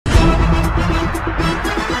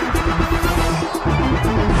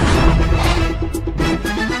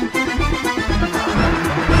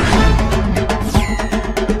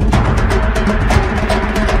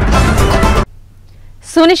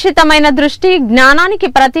సునిశ్చితమైన దృష్టి జ్ఞానానికి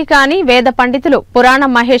ప్రతీక అని వేద పండితులు పురాణ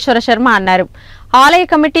మహేశ్వర శర్మ అన్నారు. ఆలయ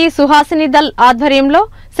కమిటీ సుహాసిని దల్ ఆధ్వర్యంలో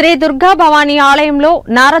శ్రీ దుర్గా భవానీ ఆలయంలో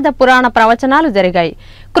నారద పురాణ ప్రవచనాలు జరిగాయి.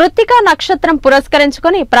 కృత్తికా నక్షత్రం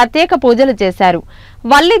పురస్కరించుకుని ప్రత్యేక పూజలు చేశారు.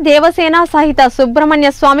 వల్లి దేవసేన సహిత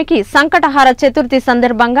సుబ్రహ్మణ్య స్వామికి సంకటహార చతుర్థి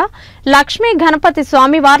సందర్భంగా లక్ష్మీ గణపతి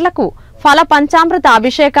స్వామివార్లకు ఫల పంచామృత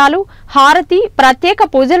అభిషేకాలు, హారతి, ప్రత్యేక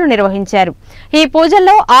పూజలు నిర్వహించారు. ఈ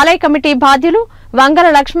పూజల్లో ఆలయ కమిటీ బాధ్యులు వంగల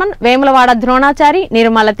లక్ష్మణ్, వేములవాడ ద్రోణాచారి,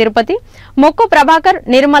 నిర్మల తిరుపతి, మొక్కు ప్రభాకర్,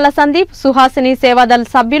 నిర్మల సందీప్, సుహాసిని సేవాదళ్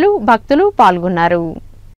సభ్యులు, భక్తులు పాల్గొన్నారు.